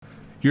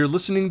You're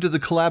listening to the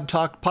Collab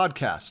Talk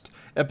podcast,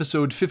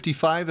 episode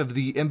 55 of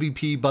the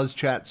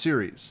MVPbuzzChat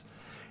series.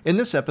 In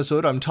this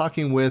episode, I'm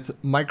talking with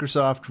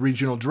Microsoft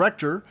Regional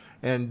Director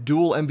and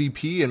dual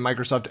MVP in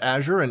Microsoft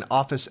Azure and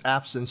Office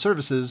Apps and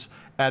Services,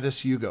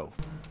 Jugo.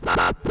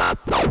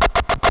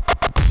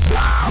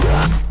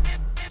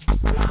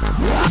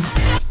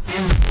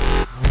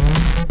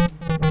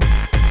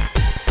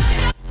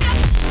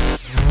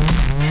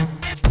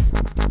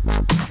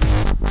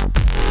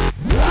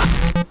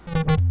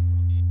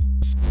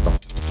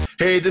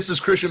 Hey, this is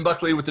Christian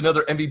Buckley with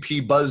another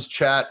MVP Buzz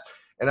Chat,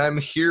 and I'm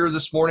here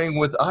this morning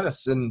with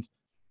Adas. And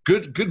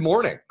good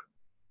morning.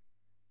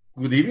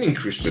 Good evening,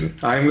 Christian.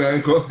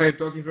 I'm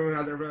talking from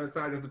another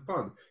side of the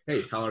pond.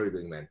 Hey, how are you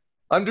doing, man?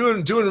 I'm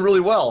doing really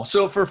well.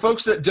 So, for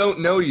folks that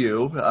don't know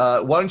you,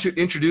 why don't you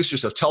introduce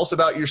yourself? Tell us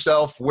about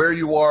yourself, where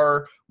you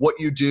are, what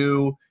you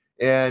do,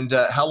 and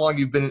how long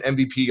you've been an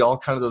MVP. All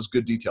kind of those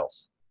good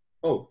details.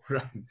 Oh,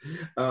 right.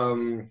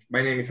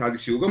 My name is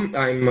Jugo.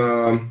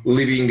 I'm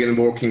living and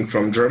working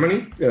from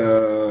Germany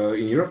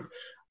in Europe.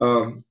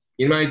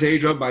 In my day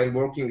job, I'm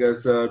working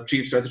as a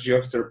Chief Strategy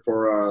Officer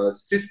for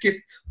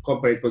Syskit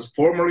company. It was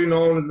formerly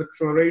known as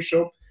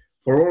Acceleration.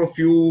 For all of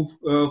you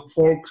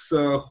folks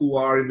who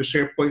are in the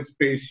SharePoint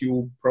space,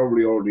 you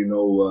probably already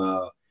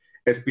know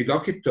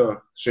SPDocket,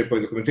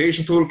 SharePoint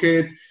Documentation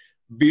Toolkit.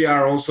 We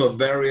are also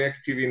very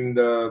active in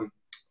the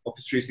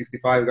Office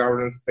 365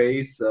 governance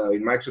space,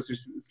 in Microsoft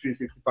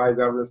 365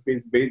 governance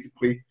space.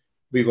 Basically,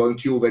 we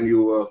want you, when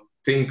you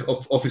think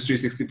of Office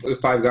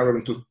 365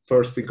 government, to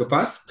first think of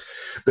us.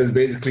 That's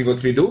basically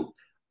what we do.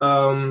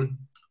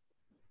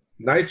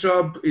 Night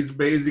job is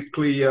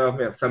basically,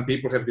 some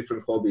people have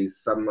different hobbies.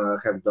 Some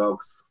have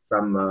dogs,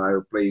 some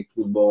play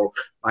football.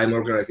 I'm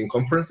organizing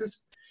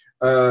conferences.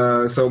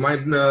 So my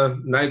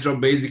night job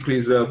basically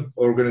is an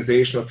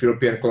organization of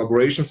European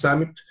Collaboration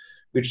Summit,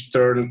 which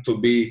turned to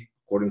be,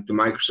 according to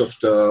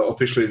Microsoft,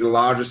 officially the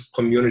largest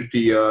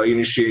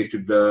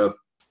community-initiated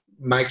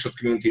Microsoft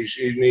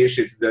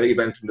community-initiated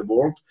event in the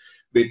world,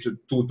 with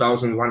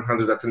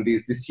 2,100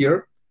 attendees this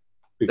year.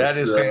 That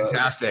is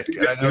fantastic.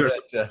 I know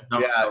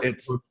that.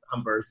 It's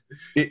numbers.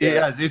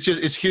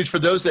 It's huge. For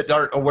those that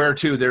aren't aware,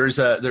 too, there's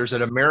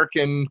an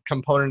American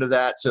component of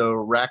that. So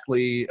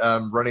Rackley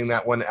running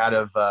that one out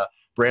of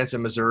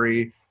Branson,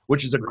 Missouri,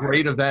 which is a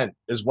great event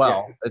as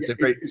well. It's a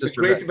great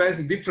event.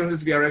 The difference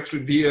is we are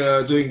actually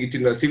doing it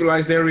in the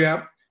civilized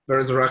area,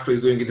 whereas Rackley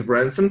is doing it in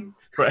Branson.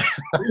 Right.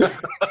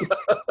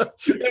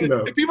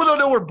 If people don't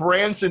know where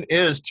Branson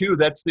is, too,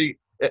 that's the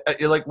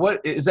what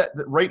is that?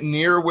 Right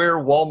near where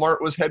Walmart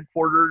was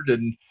headquartered,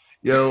 and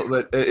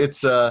but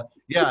it's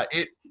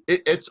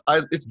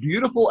it's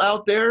beautiful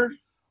out there.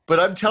 But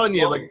I'm telling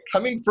you,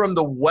 coming from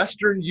the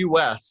Western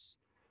U.S.,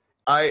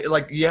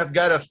 you have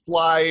got to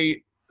fly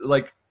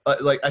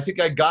I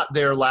think I got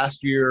there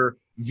last year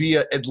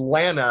via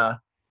Atlanta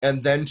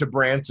and then to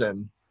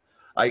Branson.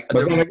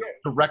 There was a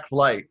direct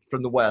flight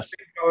from the West.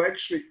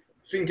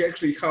 Think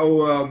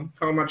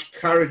how much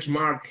courage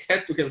Mark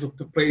had to have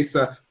to place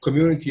a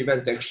community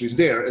event actually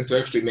there and to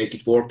actually make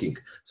it working.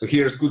 So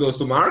here's kudos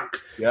to Mark.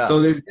 Yeah.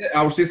 So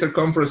our sister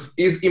conference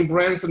is in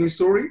Branson,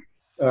 Missouri,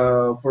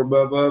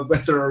 for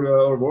better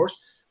or worse.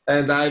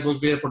 And I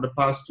was there for the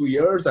past 2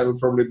 years. I will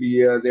probably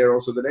be there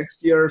also the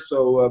next year.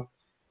 So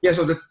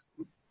so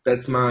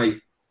that's my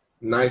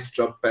night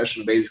job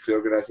passion, basically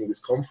organizing this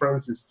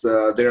conference.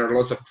 There are a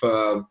lot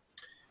of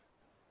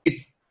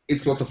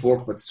it's a lot of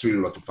work, but it's really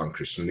a lot of fun,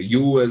 Christian.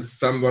 You, as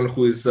someone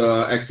who is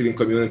active in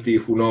community,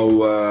 who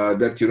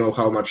know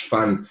how much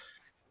fun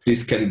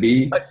this can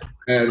be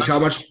and how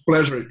much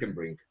pleasure it can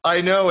bring. I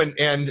know,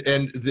 and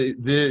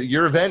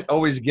your event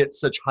always gets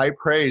such high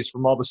praise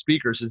from all the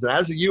speakers.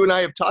 As you and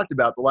I have talked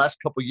about the last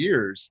couple of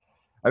years,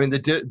 I mean, the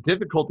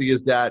difficulty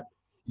is that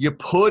you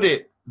put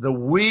it the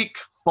week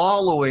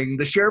following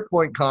the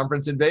SharePoint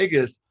conference in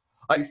Vegas.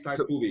 This time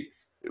 2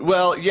 weeks.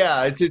 Well,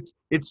 yeah, it's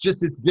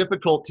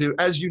difficult to,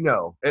 as you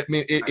know, I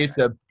mean, it's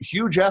a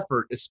huge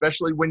effort,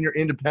 especially when you're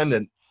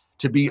independent,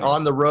 to be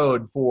on the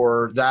road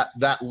for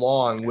that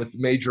long with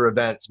major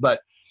events.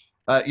 But,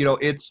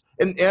 it's,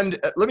 and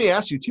let me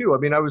ask you too, I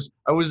mean, I was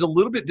a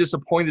little bit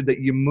disappointed that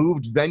you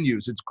moved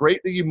venues. It's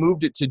great that you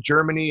moved it to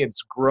Germany.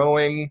 It's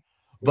growing,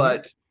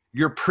 but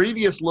your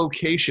previous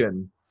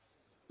location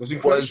was in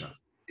Croatia.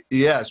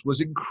 Was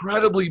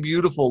incredibly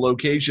beautiful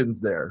locations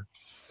there.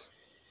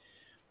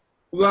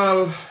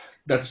 Well,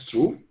 that's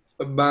true,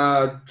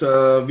 but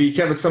we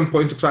have at some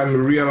point of time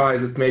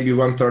realized that maybe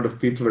 1/3 of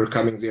people were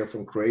coming there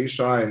from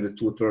Croatia and the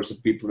 2/3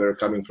 of people were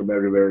coming from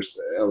everywhere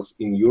else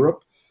in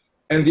Europe.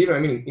 And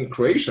even, in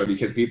Croatia, we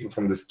had people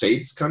from the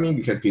States coming,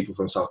 we had people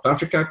from South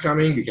Africa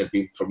coming, we had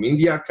people from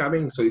India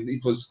coming. So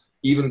it was,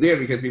 even there,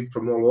 we had people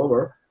from all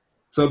over.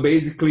 So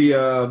basically,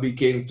 we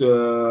teamed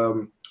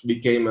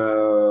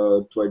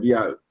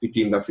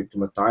up with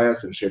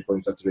Matthias and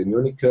SharePoint Saturday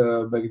Munich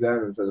back then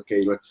and said,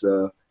 okay, let's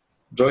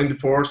join the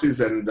forces,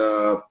 and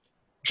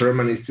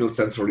Germany is still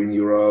central in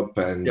Europe,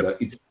 and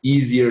it's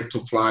easier to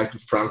fly to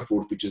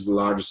Frankfurt, which is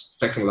the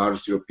second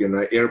largest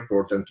European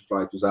airport, than to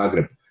fly to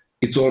Zagreb.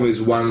 It's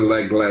always one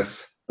leg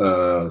less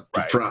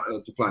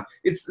to plan.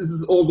 This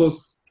is all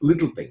those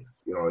little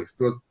things, it's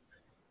not.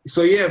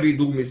 So yeah, we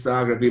do miss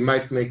Zagreb. We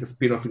might make a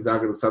spin-off in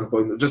Zagreb at some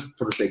point, just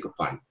for the sake of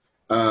fun.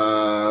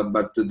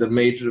 But the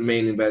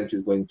main event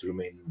is going to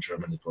remain in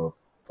Germany for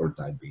the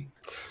time being.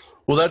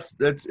 Well, it's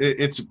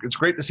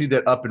great to see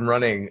that up and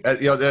running.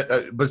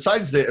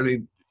 Besides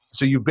that,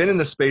 so you've been in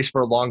the space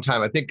for a long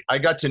time. I think I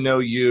got to know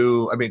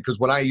you. Because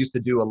when I used to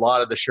do a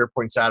lot of the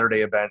SharePoint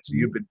Saturday events,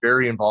 you've been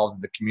very involved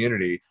in the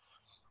community.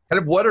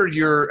 Kind of, what are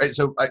your?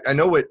 So I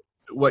know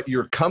what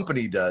your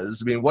company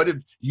does. What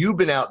have you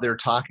been out there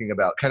talking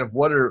about? Kind of,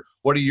 what are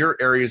your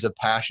areas of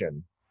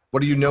passion?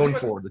 What are you known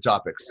for? The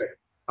topics.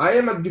 I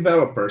am a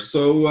developer,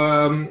 so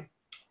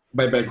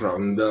by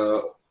background,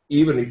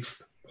 even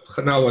if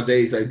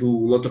nowadays I do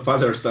a lot of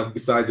other stuff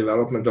beside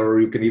development,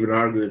 or you can even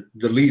argue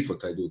the least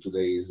what I do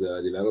today is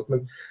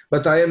development.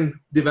 But I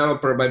am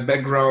developer by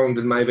background,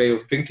 and my way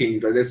of thinking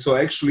is like that. So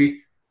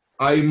actually,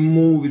 I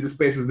move with the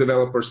space as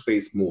developer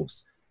space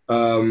moves. I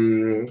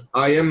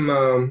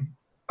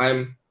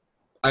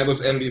was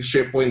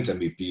SharePoint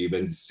MVP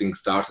when this thing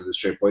started as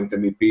SharePoint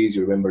MVPs.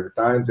 You remember the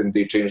times, and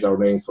they changed our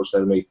names for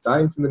 7-8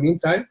 times in the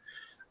meantime.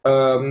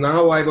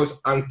 Now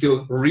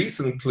until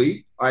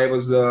recently, I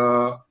was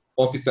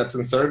Office Apps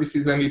and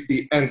Services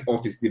MVP and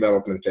Office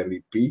Development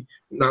MVP.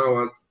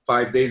 Now,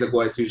 5 days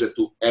ago, I switched it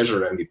to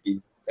Azure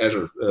MVPs,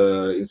 Azure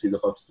instead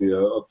of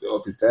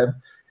Office Tab.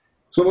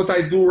 So what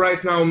I do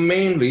right now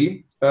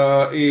mainly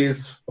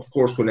is, of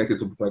course, connected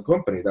to my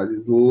company. That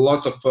is a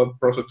lot of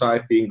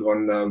prototyping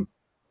on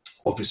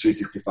Office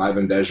 365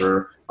 and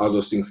Azure, how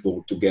those things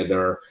go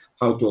together,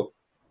 how to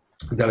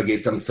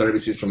delegate some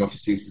services from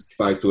Office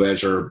 365 to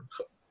Azure,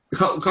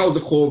 how the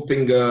whole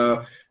thing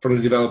from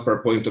the developer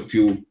point of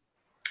view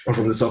or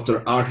from the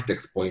software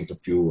architect's point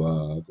of view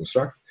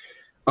construct.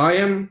 I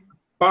am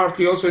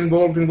partly also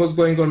involved in what's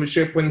going on with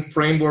SharePoint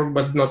framework,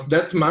 but not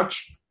that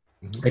much.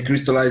 Mm-hmm. I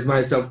crystallize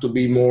myself to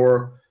be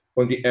more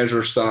on the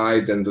Azure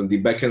side and on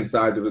the backend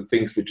side of the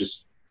things, which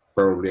is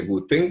probably a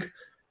good thing.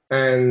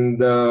 And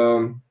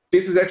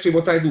this is actually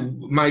what I do.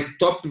 My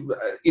top,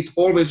 it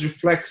always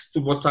reflects to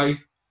what I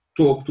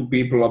talk to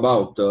people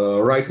about.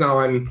 Right now,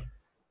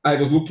 I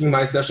was looking at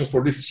my session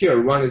for this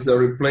year. One is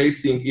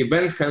replacing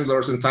event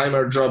handlers and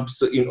timer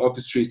jobs in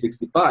Office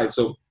 365.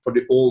 So for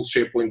the old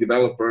SharePoint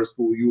developers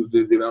who used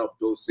to develop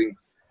those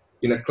things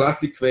in a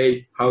classic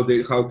way, how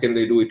can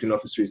they do it in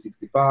Office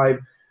 365?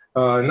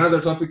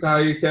 Another topic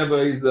I have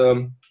is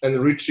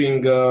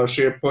enriching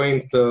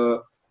SharePoint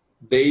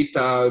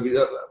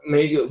data,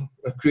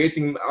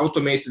 creating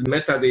automated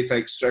metadata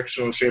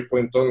extraction on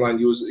SharePoint Online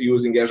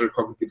using Azure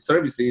Cognitive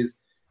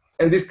Services,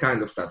 and this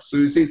kind of stuff. So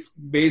you see, it's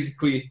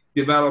basically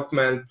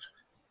development,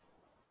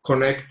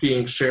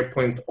 connecting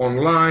SharePoint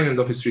Online and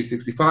Office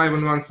 365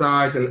 on one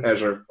side and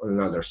Azure on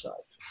another side.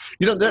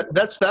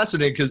 That's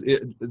fascinating, because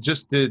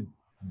just to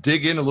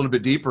dig in a little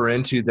bit deeper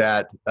into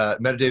that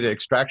metadata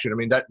extraction,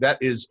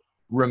 that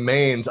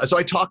remains. So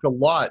I talk a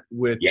lot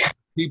with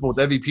people, with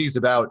MVPs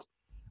about,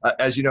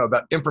 as you know,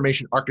 about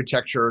information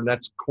architecture, and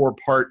that's core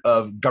part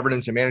of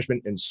governance and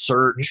management and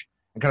search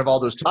and kind of all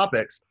those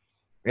topics.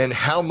 And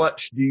how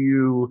much do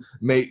you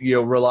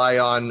rely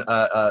on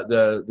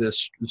the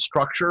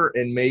structure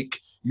and make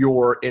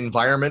your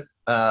environment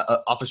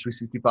Office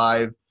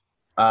 365?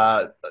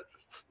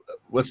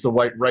 What's the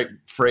right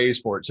phrase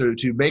for it? So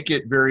to make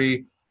it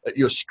very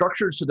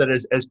structured, so that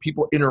as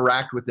people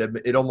interact with them,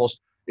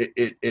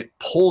 it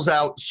pulls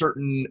out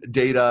certain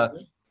data.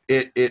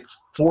 It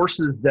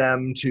forces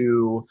them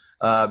to,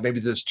 maybe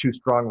this is too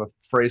strong of a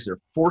phrase there,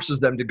 forces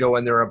them to go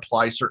in there and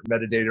apply certain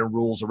metadata and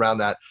rules around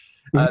that.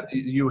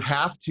 You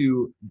have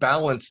to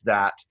balance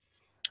that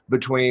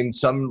between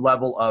some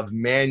level of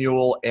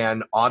manual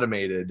and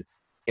automated.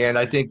 And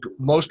I think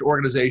most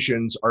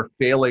organizations are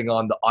failing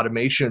on the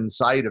automation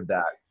side of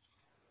that.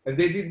 And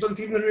they don't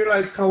even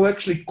realize how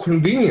actually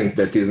convenient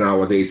that is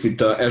nowadays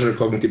with Azure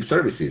Cognitive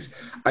Services.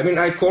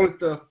 I call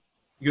it, I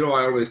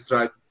always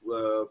try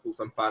to put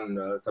some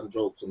fun, some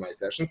jokes on my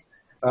sessions.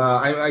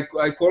 I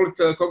call it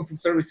Cognitive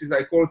Services,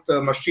 I call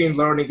it machine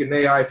learning and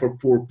AI for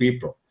poor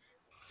people,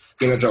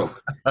 in a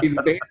joke.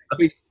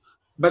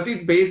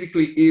 It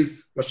basically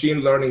is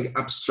machine learning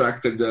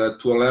abstracted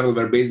to a level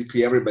where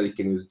basically everybody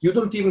can use it. You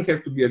don't even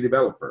have to be a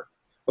developer.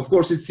 Of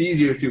course, it's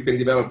easier if you can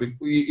develop it,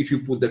 if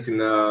you put that in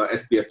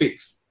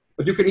SPFX.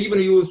 But you can even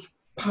use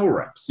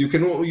Power Apps. You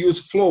can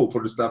use Flow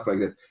for the stuff like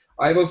that.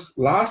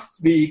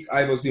 Last week,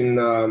 I was in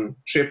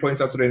SharePoint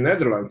Saturday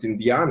Netherlands in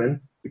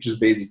Vianen, which is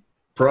basically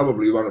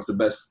probably one of the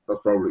best,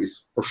 not probably,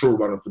 is for sure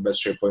one of the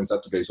best SharePoint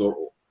Saturdays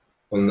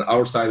on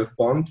our side of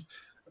pond.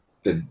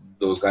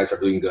 Those guys are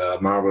doing a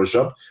marvelous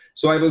job.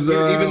 So I was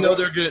even though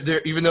they're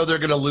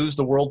going to lose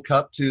the World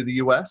Cup to the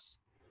US.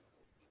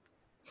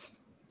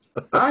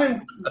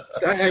 I'm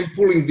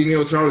pulling the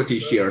neutrality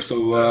here.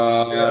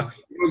 So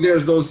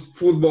there's those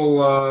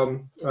football.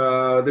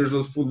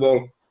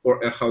 Or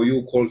how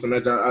you call it on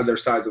the other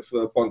side of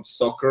pond,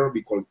 soccer.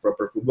 We call it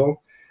proper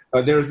football.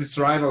 There's this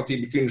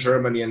rivalry between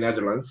Germany and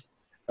Netherlands,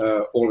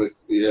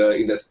 always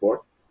in the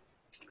sport.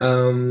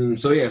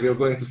 So yeah, we're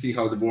going to see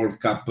how the World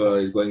Cup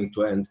is going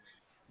to end.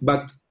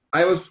 But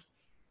I was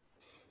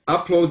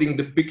uploading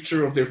the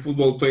picture of their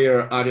football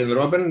player Arjen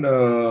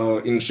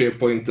Robben in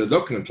SharePoint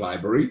document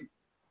library,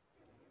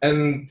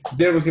 and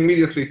there was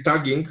immediately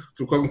tagging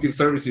through cognitive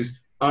services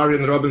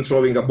Arjen Robben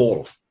throwing a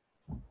ball.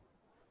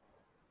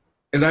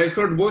 And I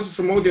heard voices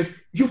from audience,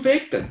 "You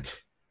faked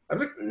it." I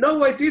was like,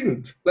 "No, I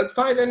didn't. Let's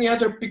find any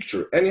other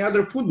picture, any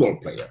other football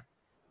player."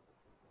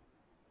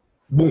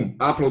 Boom,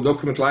 upload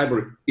document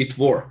library, it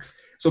works.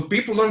 So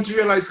people don't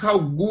realize how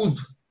good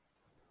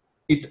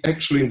it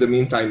actually in the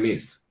meantime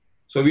is.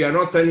 So we are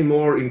not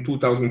anymore in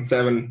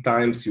 2007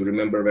 times, you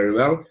remember very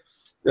well,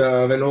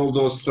 when all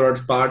those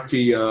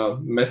third-party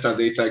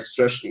metadata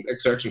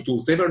extraction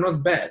tools, they were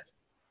not bad,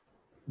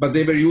 but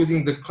they were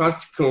using the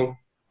classical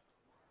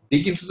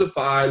dig into the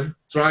file,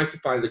 try to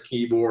find the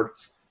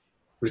keywords,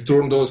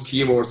 return those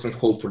keywords and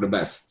hope for the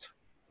best.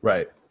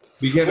 Right.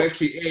 We have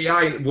actually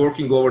AI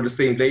working over the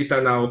same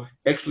data now,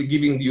 actually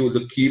giving you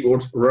the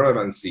keyword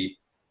relevancy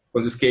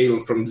on the scale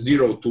from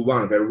 0 to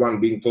 1, where 1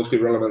 being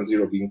totally relevant,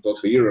 0 being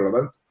totally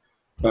irrelevant,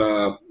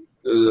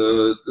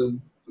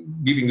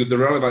 giving you the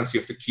relevancy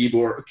of the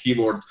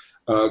keyword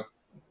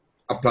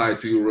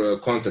applied to your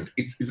content.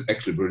 It's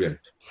actually brilliant.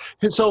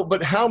 So,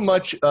 but how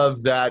much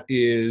of that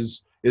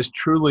is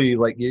truly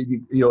like,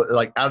 you know,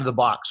 like out of the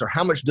box, or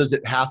how much does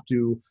it have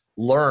to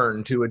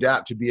learn to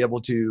adapt to be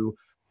able to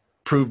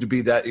prove to be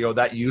that, you know,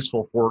 that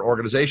useful for an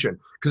organization?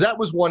 Because that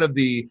was one of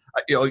the,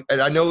 you know,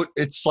 and I know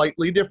it's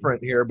slightly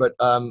different here, but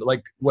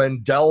like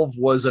when Delve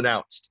was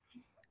announced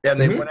and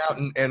they went out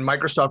and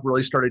Microsoft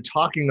really started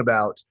talking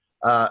about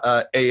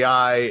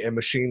AI and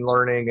machine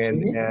learning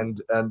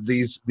and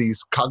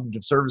these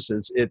cognitive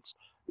services,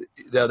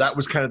 that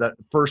was kind of the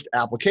first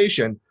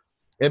application.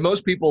 And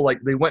most people,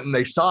 like, they went and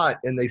they saw it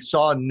and they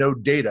saw no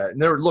data.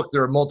 And there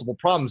are multiple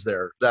problems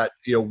there. That,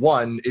 you know,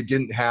 one, it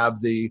didn't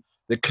have the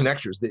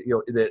connectors,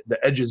 the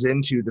edges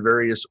into the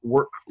various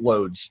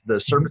workloads, the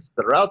services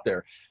that are out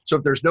there. So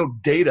if there's no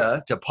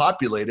data to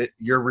populate it,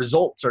 your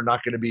results are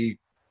not going to be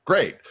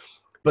great.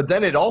 But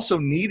then it also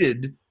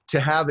needed to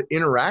have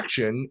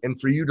interaction and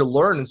for you to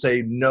learn and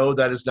say, no,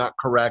 that is not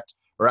correct,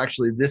 or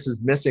actually this is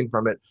missing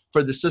from it,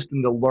 for the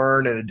system to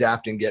learn and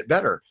adapt and get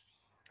better.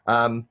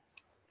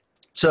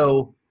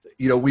 So,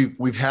 you know,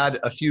 we've had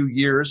a few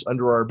years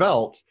under our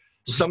belt.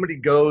 Somebody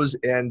goes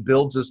and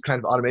builds this kind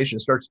of automation,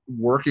 starts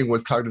working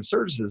with cognitive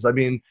services. I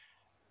mean,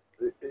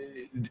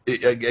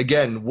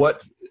 again,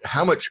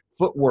 how much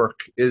footwork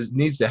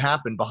needs to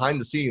happen behind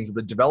the scenes of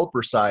the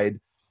developer side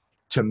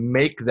to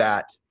make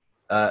that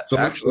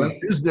actually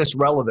business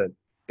relevant?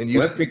 And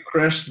let me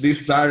crash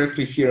this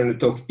directly here in the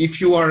talk. If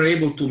you are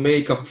able to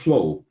make a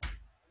flow,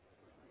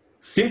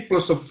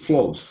 simplest of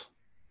flows,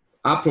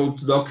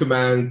 upload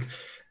document,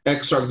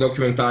 extract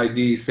document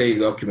ID, save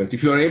document.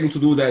 If you are able to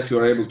do that, you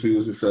are able to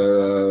use this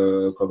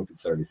cognitive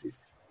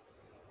services.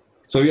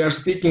 So we are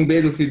speaking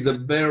basically the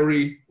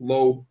very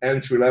low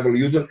entry level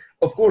user.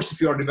 Of course,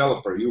 if you are a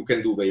developer, you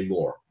can do way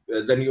more.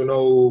 Then you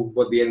know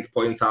what the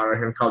endpoints are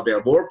and how they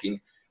are working.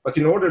 But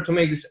in order to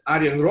make this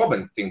Arjen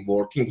Robben thing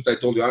working, what I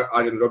told you,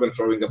 Arjen Robben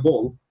throwing a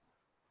ball,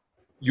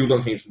 you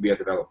don't need to be a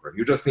developer.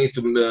 You just need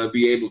to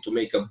be able to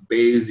make a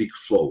basic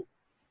flow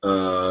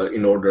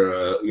in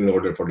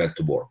order for that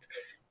to work.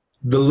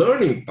 The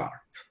learning part,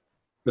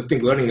 the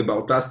thing learning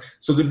about us.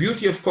 So the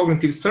beauty of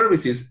cognitive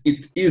services,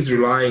 it is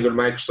relying on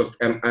Microsoft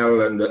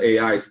ML and the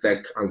AI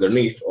stack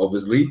underneath,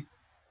 obviously.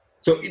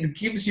 So it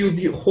gives you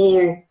the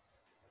whole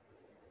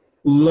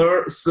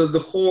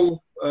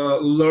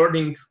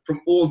learning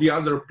from all the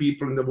other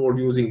people in the world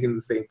using in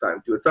the same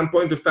time too. At some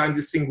point of time,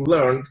 this thing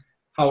learned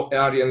how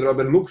Arjen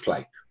Robben looks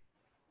like,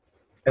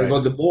 and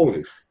what the ball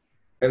is,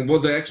 and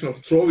what the action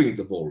of throwing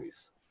the ball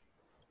is.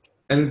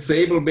 And it's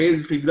able,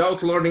 basically,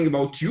 without learning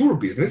about your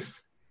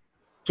business,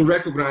 to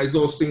recognize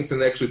those things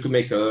and actually to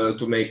make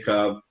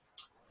a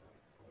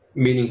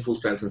meaningful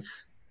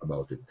sentence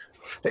about it.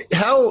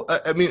 How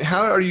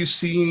are you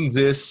seeing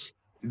this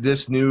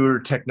newer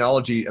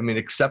technology,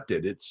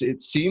 accepted?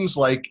 It seems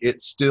like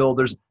it's still,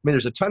 there's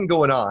a ton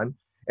going on,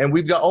 and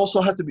we've got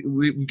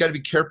to be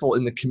careful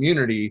in the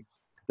community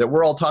that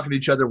we're all talking to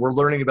each other. We're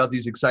learning about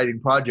these exciting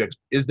projects.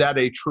 Is that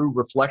a true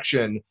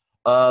reflection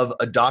of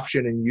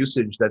adoption and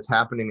usage that's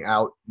happening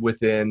out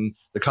within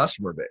the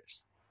customer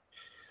base?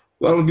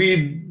 Well, we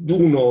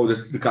do know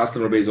that the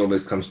customer base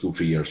always comes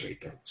 2-3 years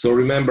later. So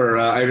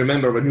I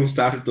remember when you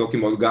started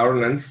talking about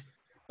governance,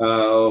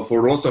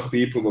 for a lot of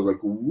people was like,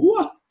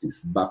 what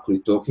is Buckley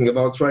talking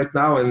about right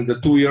now? And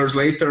 2 years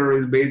later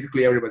is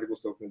basically everybody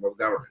was talking about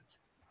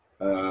governance.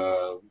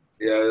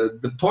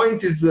 The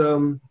point is,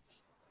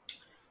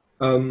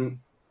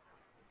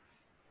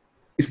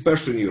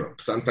 especially in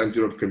Europe. Sometimes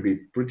Europe can be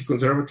pretty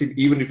conservative,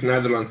 even if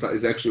Netherlands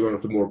is actually one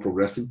of the more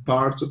progressive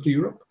parts of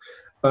Europe.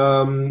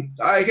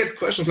 I get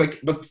questions like,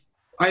 but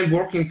I'm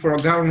working for a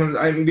government,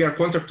 we are a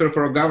contractor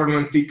for a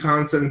government, we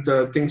can't send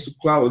things to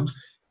cloud.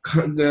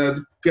 Can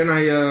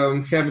I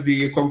have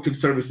the cognitive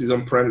services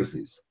on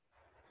premises?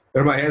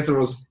 And my answer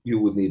was, you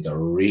would need a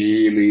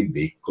really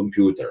big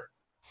computer.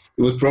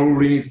 You would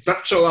probably need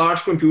such a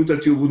large computer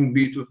that you wouldn't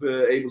be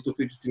able to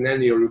fit it in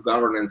any of your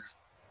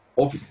governance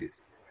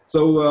offices.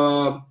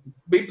 So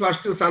people are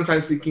still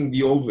sometimes thinking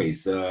the old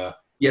ways.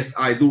 Yes,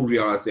 I do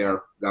realize there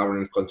are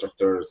government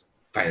contractors,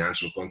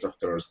 financial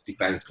contractors,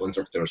 defense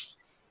contractors,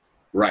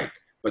 right?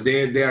 But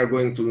they are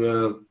going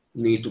to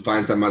need to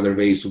find some other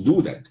ways to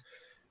do that.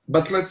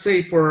 But let's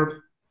say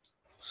for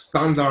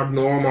standard,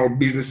 normal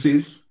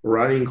businesses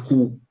running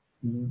who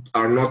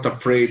are not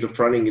afraid of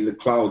running in the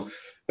cloud,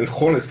 and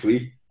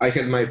honestly, I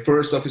had my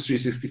first Office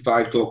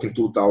 365 talk in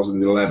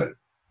 2011.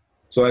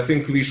 So I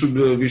think we should,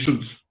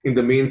 in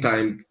the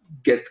meantime,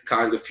 get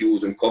kind of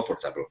used and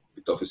comfortable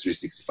with Office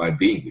 365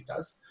 being with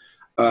us.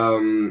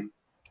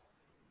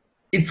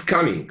 It's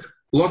coming.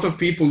 A lot of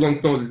people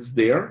don't know it's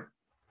there.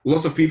 A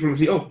lot of people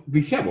say, oh,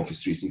 we have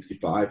Office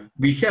 365,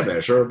 we have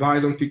Azure, why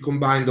don't we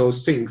combine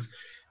those things?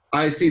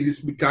 I see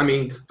this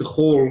becoming the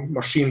whole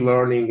machine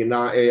learning and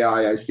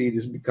AI, I see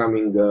this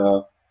becoming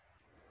a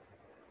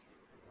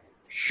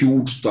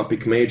huge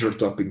topic, major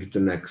topic in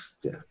the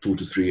next 2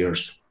 to 3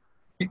 years.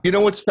 You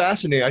know what's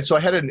fascinating? So I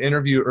had an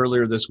interview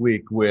earlier this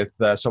week with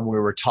someone.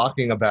 We were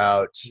talking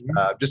about,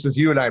 just as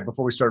you and I,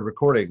 before we started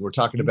recording, we're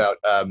talking about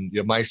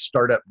my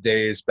startup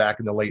days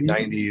back in the late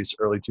 90s,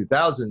 early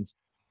 2000s.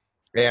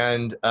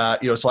 And,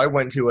 so I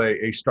went to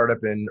a startup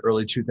in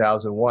early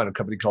 2001, a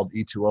company called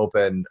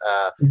E2Open,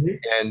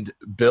 and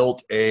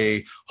built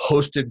a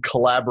hosted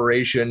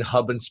collaboration,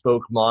 hub and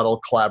spoke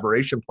model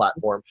collaboration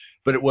platform.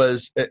 But it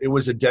was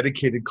a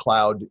dedicated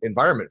cloud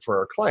environment for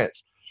our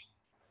clients.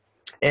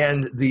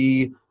 And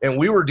we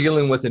were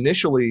dealing with,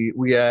 initially,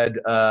 we had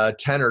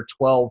 10 or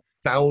 12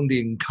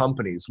 founding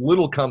companies,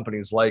 little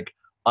companies like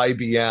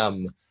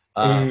IBM,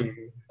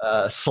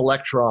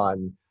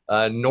 Selectron,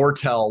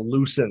 Nortel,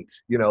 Lucent,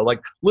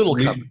 like little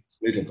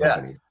companies.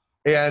 Yeah.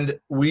 And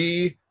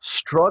we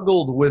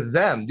struggled with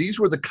them. These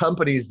were the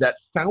companies that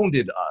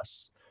founded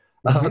us,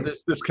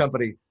 this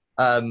company,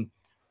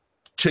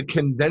 to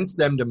convince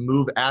them to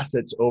move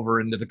assets over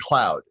into the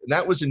cloud. And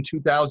that was in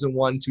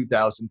 2001,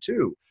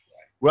 2002.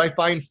 What I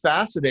find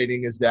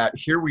fascinating is that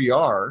here we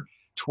are,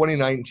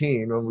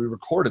 2019, when we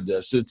recorded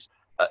this,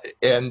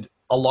 and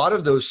a lot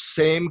of those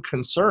same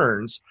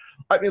concerns,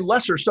 I mean,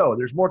 less or so,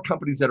 there's more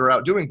companies that are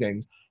out doing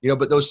things,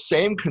 but those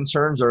same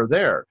concerns are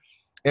there.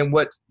 And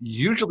what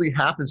usually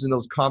happens in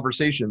those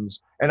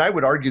conversations, and I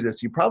would argue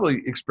this, you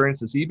probably experience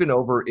this even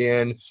over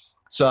in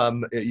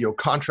some,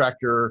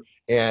 contractor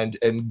and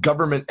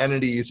government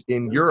entities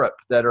in Europe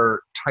that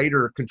are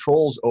tighter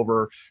controls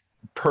over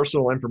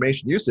personal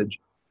information usage.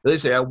 They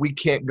say, we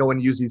can't go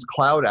and use these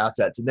cloud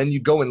assets. And then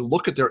you go and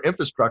look at their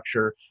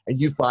infrastructure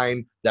and you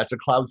find that's a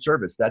cloud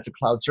service. That's a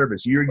cloud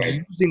service. You're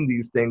using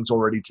these things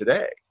already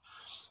today.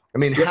 I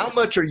mean, how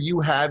much are you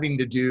having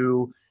to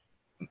do,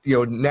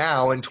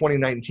 now in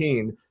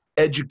 2019,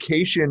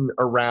 education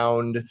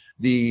around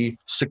the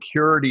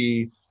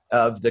security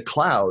of the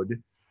cloud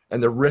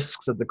and the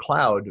risks of the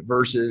cloud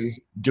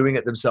versus doing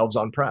it themselves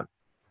on-prem?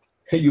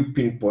 Hey, you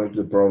pinpoint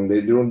the problem.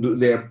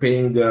 They are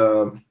paying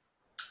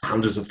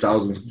hundreds of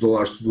thousands of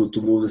dollars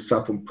to move the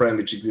stuff on-prem,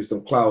 which exists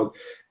on cloud.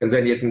 And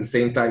then yet in the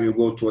same time, you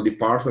go to a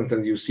department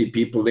and you see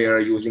people there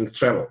using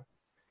Trello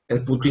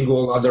and putting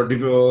all other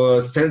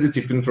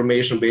sensitive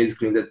information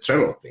basically in that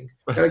Trello thing.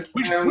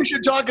 We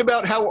should talk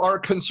about how our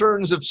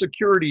concerns of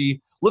security,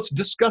 let's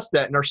discuss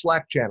that in our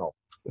Slack channel.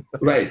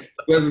 Right.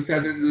 Let's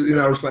discuss this in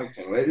our Slack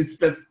channel.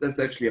 That's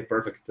actually a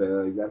perfect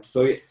example.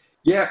 So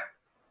yeah,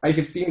 I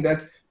have seen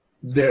that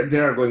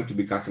there are going to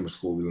be customers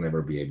who will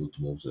never be able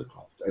to move to the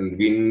cloud. And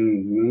we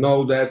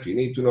know that, we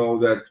need to know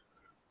that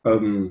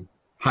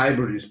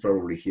hybrid is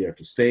probably here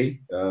to stay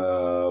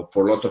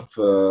for a lot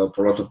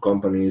of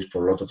companies,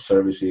 for a lot of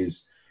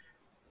services.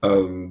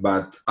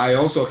 But I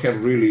also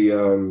have really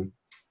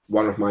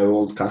one of my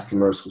old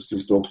customers who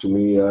still talk to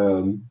me.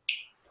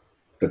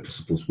 That was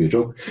supposed to be a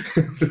joke.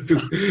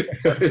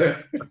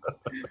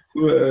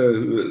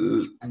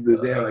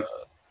 They're like,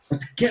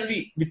 but can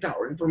we, with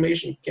our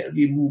information, can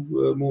we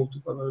move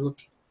to look?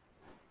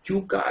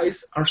 You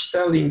guys are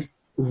selling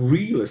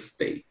real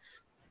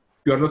estates.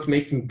 You are not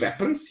making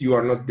weapons. You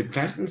are not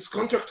defense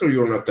contractor.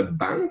 You are not a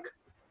bank.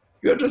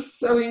 You are just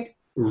selling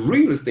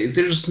real estate.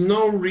 There's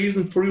no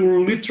reason for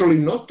you literally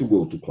not to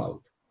go to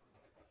cloud.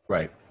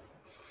 Right.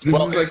 This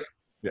is like,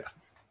 yeah.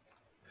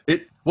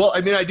 Well,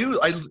 I mean,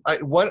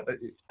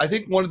 I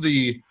think one of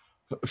the,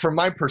 from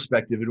my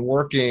perspective, in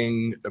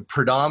working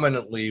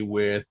predominantly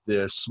with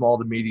the small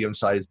to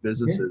medium-sized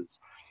businesses,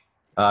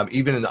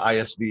 even in the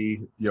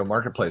ISV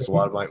marketplace, a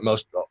lot of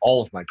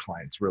all of my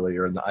clients really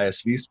are in the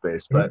ISV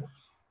space. But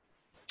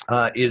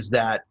is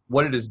that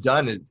what it has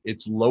done?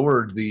 It's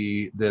lowered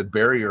the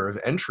barrier of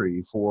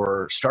entry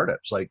for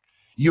startups. Like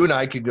you and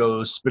I could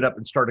go spin up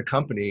and start a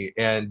company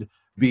and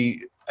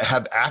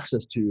have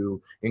access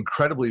to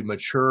incredibly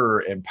mature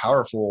and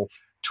powerful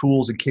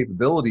tools and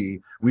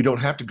capability. We don't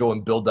have to go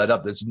and build that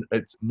up. It's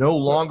no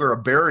longer a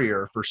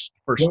barrier for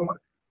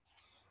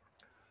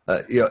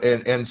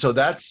and so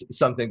that's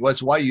something.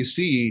 That's why you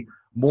see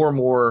more and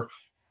more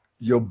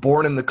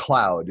born in the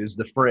cloud is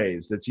the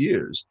phrase that's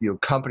used,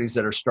 companies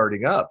that are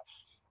starting up.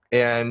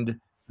 And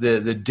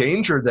the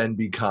danger then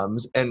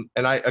becomes, and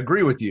I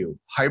agree with you,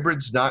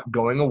 hybrid's not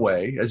going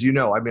away. As you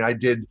know, I mean, I've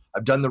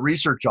done the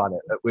research on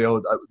it.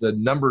 The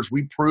numbers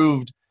we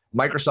proved,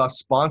 Microsoft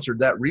sponsored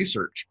that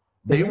research.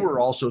 They were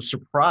also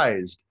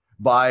surprised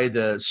by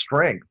the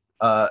strength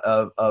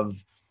of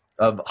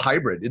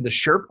hybrid in the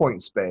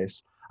SharePoint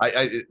space.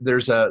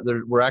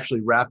 We're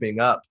actually wrapping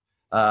up,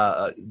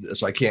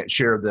 so I can't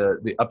share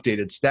the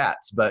updated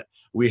stats, but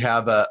we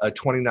have a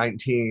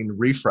 2019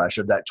 refresh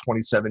of that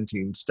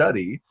 2017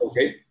 study,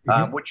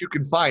 which you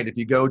can find if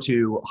you go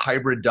to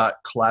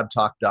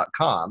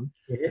hybrid.collabtalk.com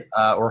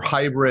or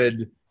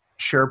hybrid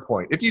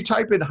SharePoint. If you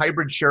type in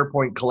hybrid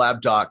SharePoint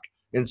collab talk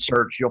in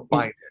search, you'll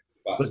find it.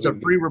 But it's a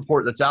free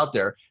report that's out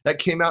there that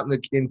came out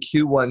in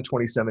Q1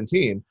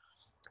 2017.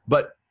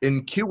 But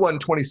in Q1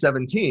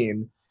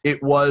 2017,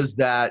 it was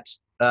that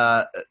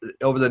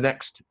over the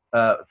next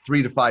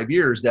 3 to 5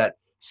 years, that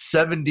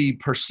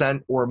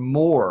 70% or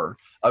more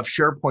of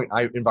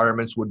SharePoint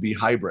environments would be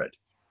hybrid.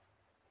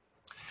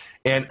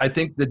 And I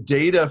think the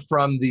data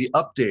from the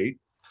update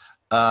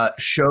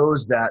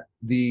shows that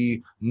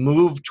the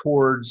move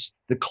towards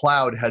the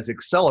cloud has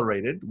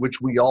accelerated,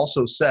 which we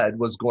also said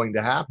was going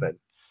to happen.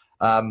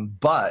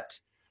 But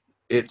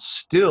it's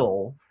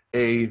still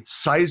a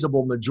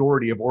sizable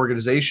majority of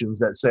organizations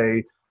that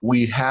say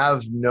we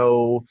have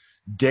no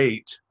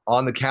date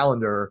on the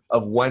calendar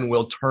of when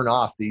we'll turn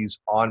off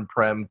these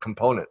on-prem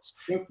components.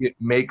 It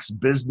makes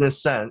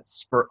business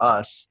sense for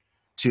us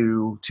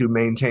to do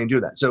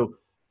that. So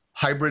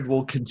hybrid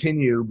will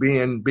continue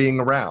being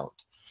around.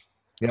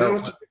 There are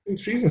lots of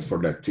reasons for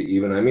that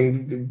even. I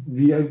mean,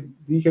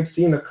 we have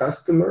seen a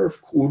customer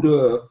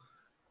who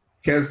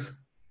has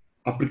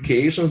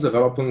applications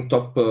developed on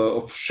top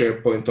of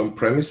SharePoint on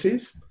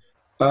premises,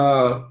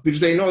 which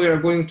they know they are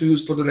going to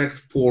use for the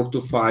next 4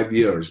 to 5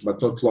 years,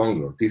 but not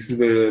longer. This is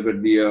where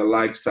the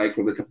life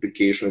cycle of that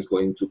application is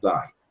going to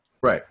die.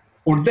 Right.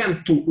 For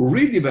them to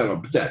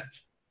redevelop that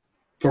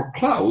for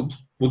cloud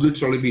would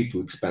literally be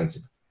too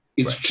expensive.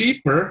 It's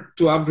cheaper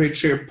to upgrade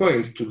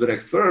SharePoint to the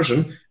next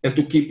version and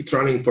to keep it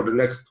running for the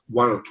next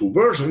 1 or 2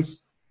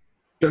 versions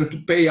than to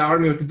pay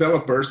army of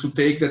developers to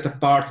take that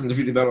apart and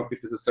redevelop it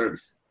as a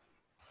service.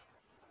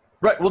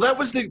 Right. Well, that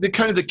was the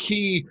kind of the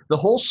key, the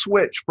whole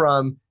switch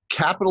from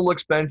capital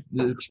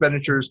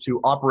expenditures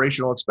to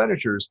operational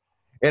expenditures.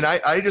 And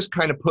I just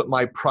kind of put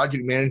my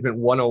project management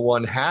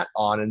 101 hat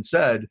on and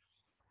said,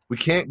 we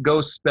can't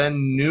go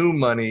spend new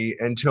money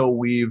until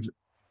we've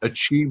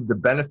achieved the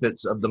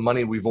benefits of the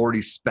money we've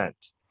already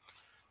spent.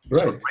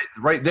 Right. So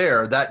right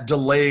there, that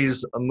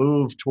delays a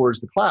move towards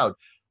the cloud.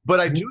 But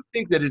I do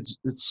think that it's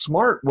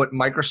smart what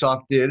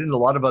Microsoft did and a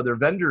lot of other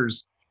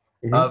vendors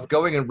of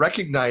going and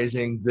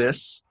recognizing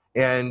this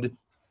and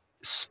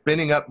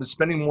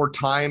spending more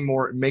time,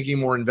 making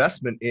more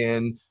investment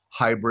in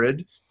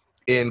hybrid,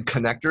 in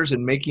connectors,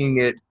 and making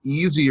it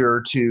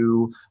easier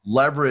to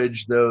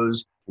leverage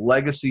those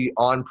legacy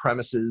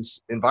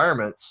on-premises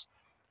environments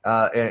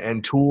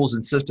and tools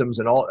and systems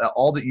and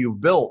all that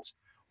you've built,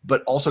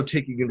 but also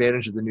taking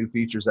advantage of the new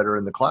features that are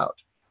in the cloud.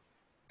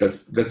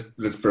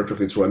 That's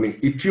perfectly true. I mean,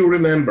 if you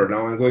remember,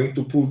 now I'm going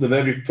to pull the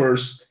very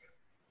first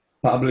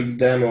public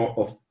demo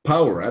of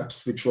Power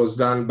Apps, which was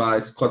done by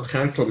Scott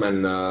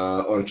Hanselman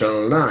on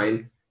Channel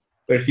 9,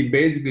 where he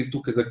basically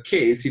took as a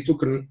case, he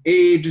took an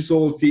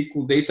ages-old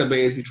SQL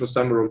database, which was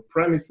somewhere on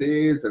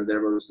premises, and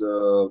there was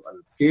an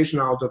application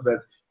out of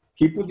that.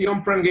 He put the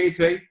on-prem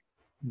gateway,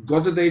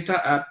 got the data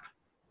app,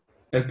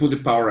 and put the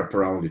Power App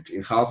around it.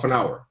 In half an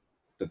hour,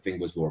 the thing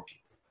was working.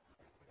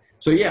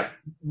 So yeah,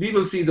 we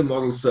will see the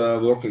models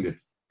working it.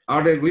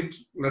 Are they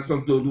glitches? Let's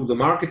not do the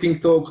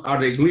marketing talk. Are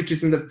there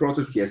glitches in that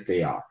process? Yes,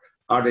 they are.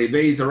 Are there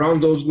ways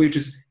around those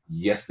glitches?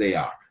 Yes, they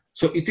are.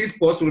 So it is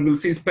possible. We'll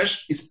see,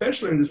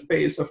 especially in the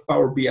space of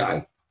Power BI.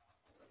 A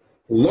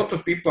lot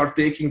of people are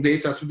taking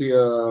data to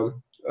the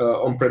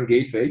on-prem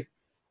gateway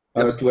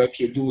to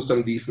actually do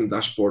some decent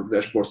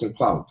dashboards in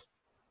cloud,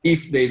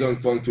 if they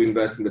don't want to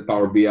invest in the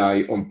Power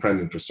BI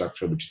on-prem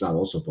infrastructure, which is now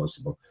also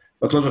possible.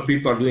 But a lot of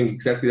people are doing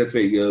exactly that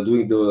way,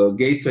 doing the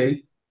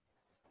gateway,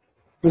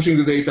 pushing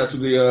the data to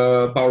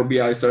the Power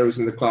BI service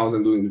in the cloud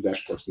and doing the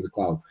dashboards in the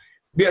cloud.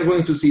 We are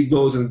going to see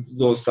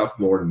those stuff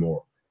more and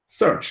more.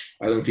 Search,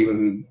 I don't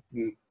even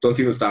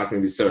start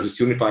with search.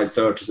 This unified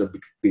search is a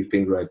big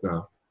thing right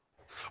now.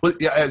 Well,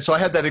 yeah. So I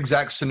had that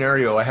exact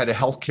scenario. I had a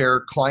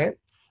healthcare client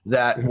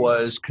that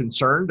was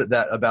concerned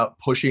about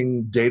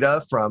pushing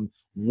data from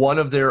one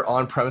of their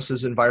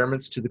on-premises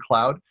environments to the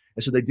cloud,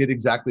 and so they did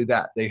exactly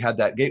that. They had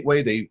that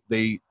gateway.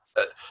 They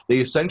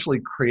essentially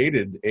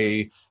created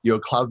a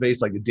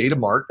cloud-based, like a data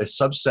mart, a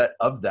subset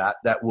of that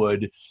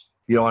would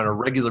on a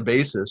regular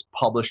basis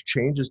publish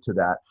changes to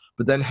that,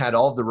 but then had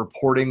all of the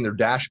reporting, their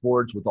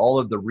dashboards with all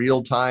of the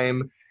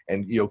real-time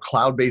and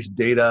cloud-based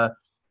data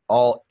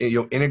all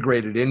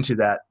integrated into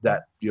that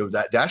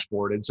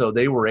dashboard. And so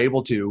they were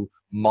able to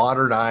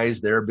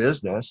modernize their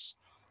business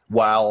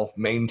while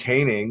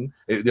maintaining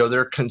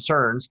their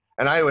concerns.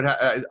 And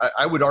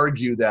I would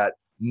argue that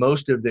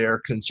most of their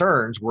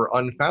concerns were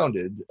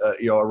unfounded,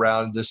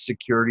 around the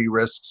security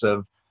risks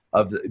of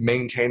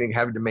having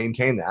to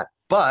maintain that.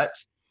 But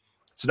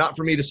it's not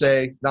for me to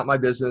say, not my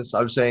business.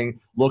 I was saying,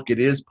 look, it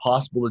is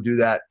possible to do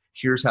that.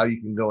 Here's how you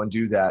can go and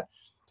do that,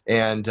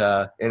 and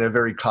in a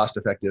very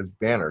cost-effective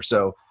manner.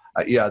 So,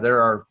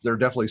 there are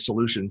definitely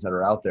solutions that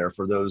are out there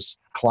for those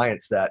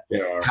clients that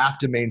have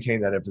to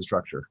maintain that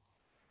infrastructure.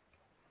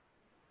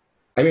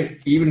 I mean,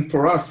 even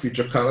for us, which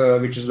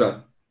is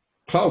a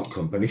cloud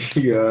company,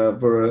 we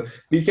have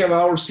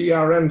our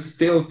CRM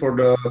still, for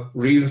the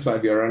reasons why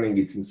we are running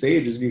it in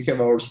Sage, is we have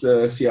our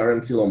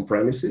CRM still on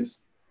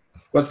premises,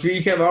 but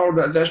we have our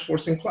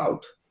dashboards in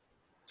cloud.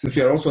 Since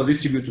we are also a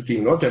distributed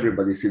team, not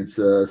everybody sits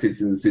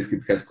in the Cisco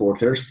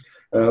headquarters.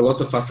 A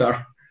lot of us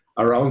are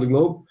around the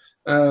globe.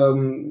 That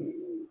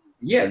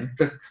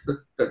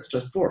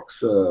just works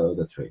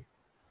that way.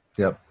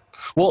 Yep.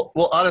 Well,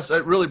 honest, I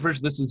really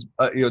appreciate this. Is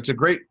it's a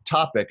great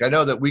topic. I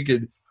know that we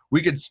could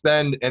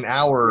spend an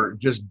hour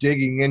just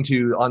digging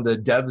into on the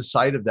dev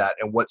side of that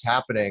and what's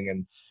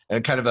happening,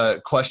 and kind of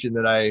a question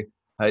that I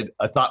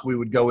thought we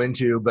would go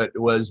into, but it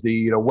was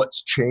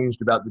what's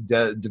changed about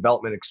the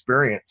development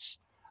experience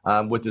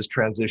with this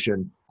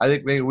transition. I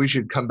think maybe we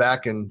should come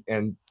back and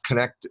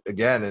connect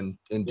again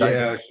and dive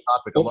into the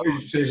topic a lot.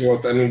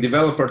 I mean,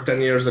 developer 10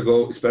 years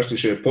ago, especially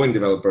SharePoint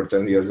developer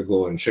 10 years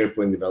ago, and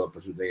SharePoint developer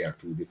today are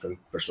two different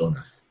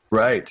personas.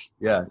 Right.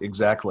 Yeah,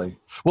 exactly.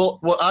 Well,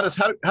 Adas,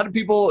 how do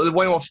people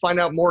want to find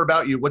out more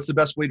about you? What's the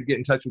best way to get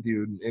in touch with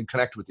you and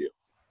connect with you?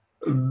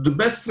 The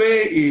best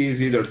way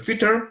is either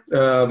Twitter,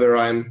 where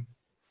I'm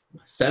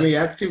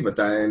semi-active, but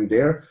I am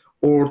there,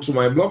 or through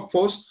my blog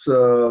posts. I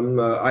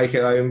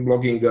am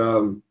blogging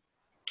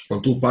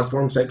on two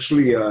platforms,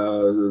 actually.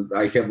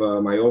 I have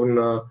my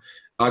own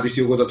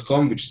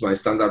adisjugo.com, which is my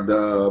standard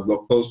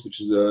blog post,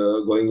 which is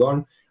going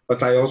on.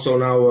 But I also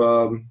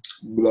now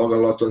blog a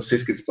lot on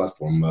Cisco's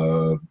platform,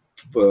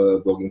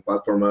 blogging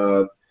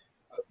platform,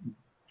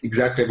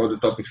 exactly about the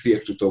topics we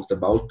actually talked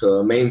about,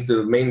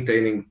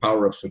 maintaining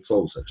power-ups and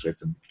flows. Actually,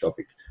 it's a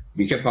topic.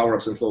 We have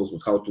power-ups and flows,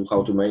 but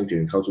how to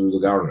maintain, how to do the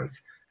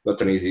governance. Not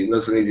an easy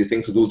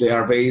thing to do. There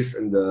are ways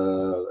and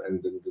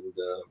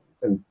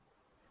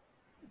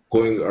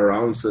going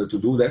around to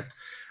do that.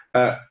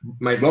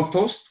 My blog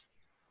post,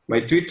 my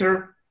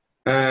Twitter,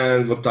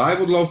 and what I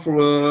would love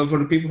for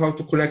the people how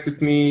to connect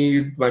with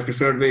me, my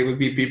preferred way would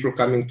be people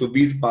coming to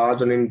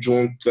Wiesbaden in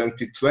June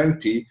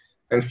 2020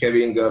 and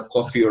having a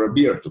coffee or a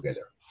beer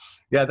together.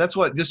 Yeah, that's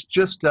what.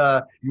 Just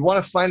you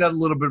want to find out a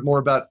little bit more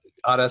about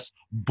us.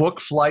 Book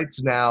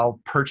flights now.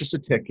 Purchase a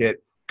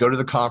ticket. Go to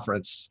the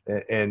conference.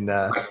 And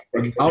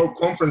our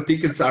conference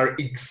tickets are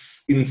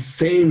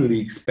insanely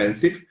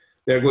expensive.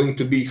 They're going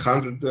to be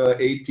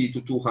 $180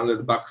 to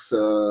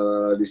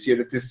 $200 this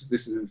year. This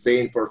is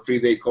insane for a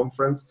 3-day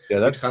conference.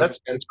 Yeah,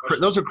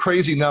 those are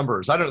crazy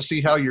numbers. I don't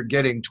see how you're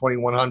getting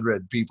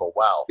 2,100 people.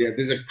 Wow. Yeah,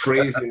 these are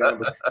crazy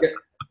numbers. Yeah,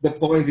 the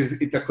point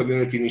is, it's a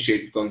community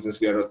initiated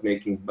conference. We are not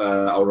making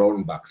our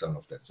own bucks out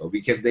of that. So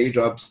we have day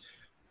jobs.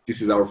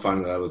 This is our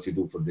fun what we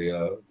do for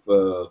the.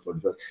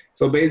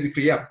 So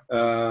basically, yeah.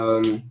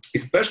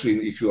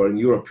 Especially if you are in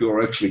Europe, you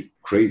are actually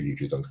crazy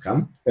if you don't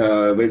come.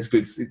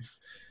 Basically,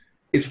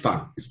 it's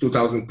fun. It's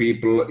 2,000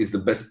 people. It's the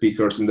best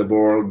speakers in the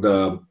world.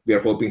 We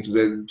are hoping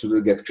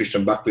to get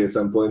Christian Buckley at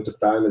some point of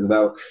time as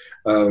well.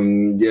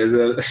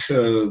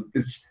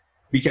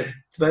 We had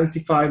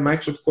 25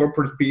 Microsoft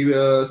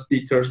corporate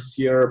speakers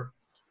here,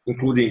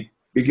 including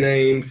big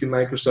names in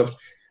Microsoft,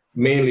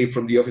 mainly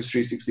from the Office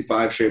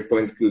 365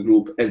 SharePoint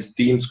group and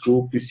Teams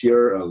group this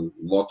year. A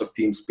lot of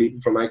Teams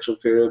people from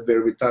Microsoft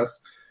were with us.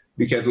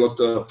 We had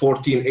 14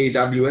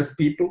 AWS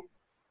people.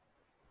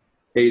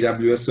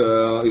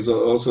 AWS is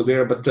also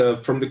there,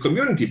 but from the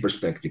community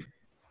perspective,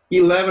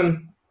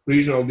 11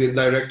 regional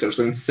directors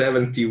and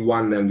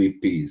 71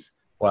 MVPs.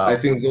 Wow. I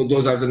think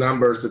those are the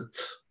numbers that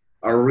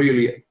are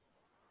really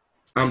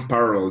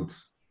unparalleled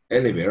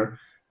anywhere.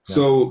 Yeah.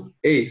 So,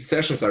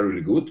 sessions are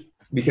really good.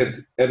 We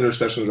had average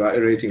sessions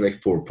rating like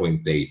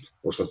 4.8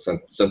 or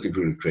something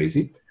really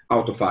crazy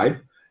out of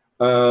 5.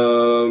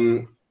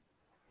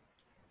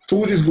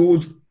 Food is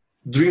good,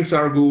 drinks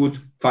are good,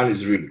 fun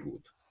is really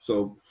good.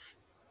 So,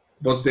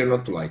 what's there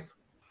not to like?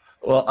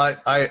 Well,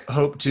 I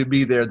hope to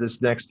be there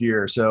this next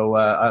year. So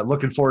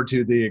looking forward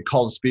to the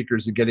call to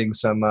speakers and getting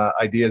some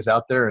ideas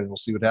out there, and we'll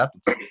see what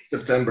happens.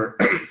 September.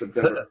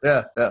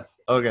 Yeah.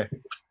 Okay.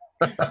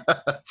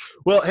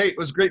 Well, hey, it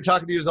was great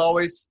talking to you as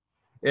always.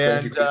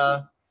 And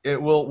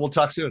we'll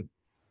talk soon.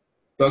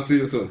 Talk to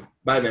you soon.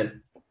 Bye,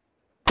 man.